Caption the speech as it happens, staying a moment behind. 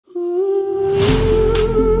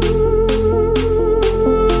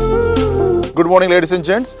morning, ladies and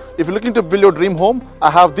gents. If you're looking to build your dream home, I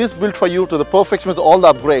have this built for you to the perfection with all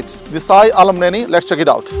the upgrades. The Sai Alamneni, let's check it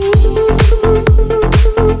out.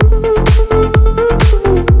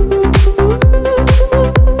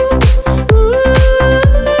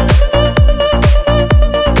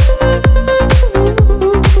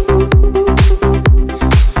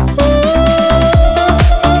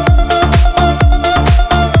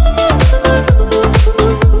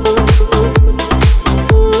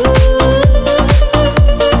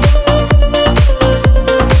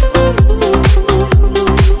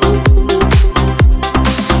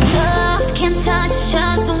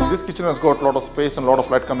 This kitchen has got a lot of space and a lot of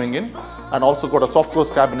light coming in, and also got a soft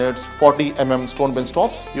close cabinets, 40 mm stone bench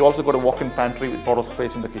tops. You also got a walk-in pantry with a lot of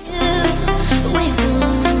space in the kitchen.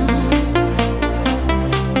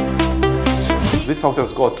 This house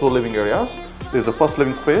has got two living areas. This is the first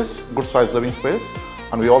living space, good sized living space,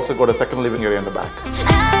 and we also got a second living area in the back.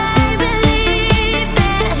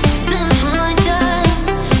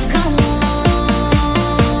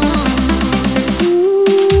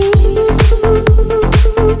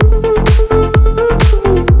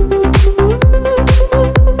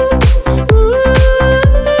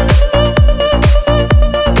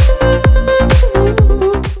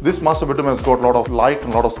 This master bedroom has got a lot of light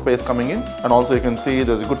and a lot of space coming in, and also you can see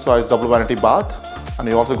there's a good sized double vanity bath, and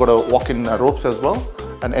you also got a walk-in ropes as well,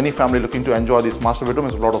 and any family looking to enjoy this master bedroom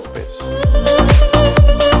has a lot of space.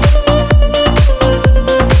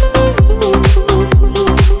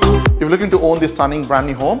 If you're looking to own this stunning brand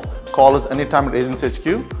new home, call us anytime at Agency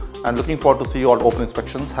HQ, and looking forward to see you all open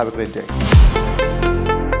inspections. Have a great day.